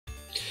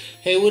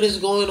Hey, what is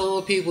going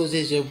on, peoples?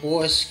 It's your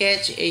boy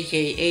Sketch,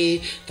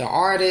 aka the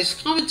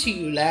artist, coming to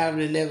you live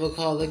in living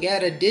color.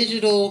 Got a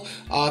digital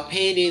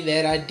painting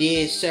that I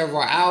did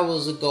several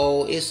hours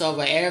ago. It's of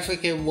an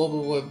African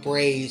woman with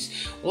braids.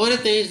 One of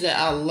the things that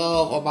I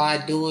love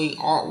about doing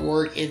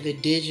artwork in the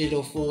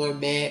digital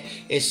format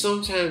is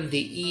sometimes the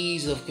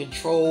ease of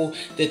control,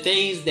 the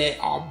things that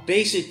are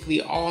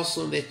basically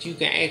awesome that you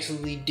can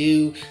actually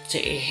do to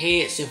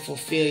enhance and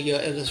fulfill your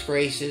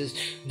illustrations.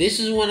 This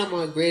is one of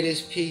my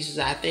greatest pieces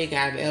I think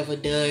I've ever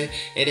done,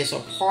 and it's a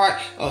part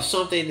of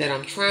something that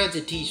I'm trying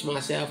to teach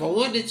myself. I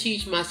want to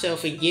teach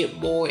myself and get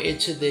more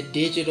into the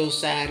digital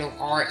side of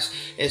arts,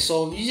 and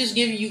so I'm just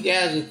giving you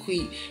guys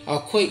a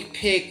quick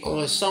pick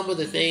on some of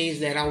the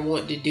things that I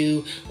want to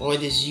do on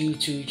this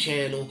YouTube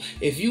channel.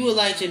 If you would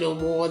like to know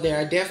more,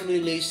 there are definitely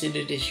links in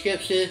the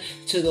description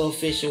to the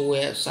official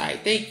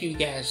website. Thank you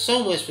guys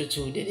so much for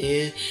tuning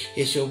in.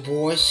 It's your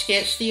boy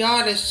Sketch the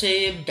Artist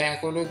saying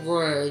back on the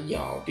grind.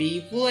 Y'all be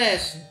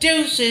blessed.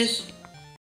 Deuces.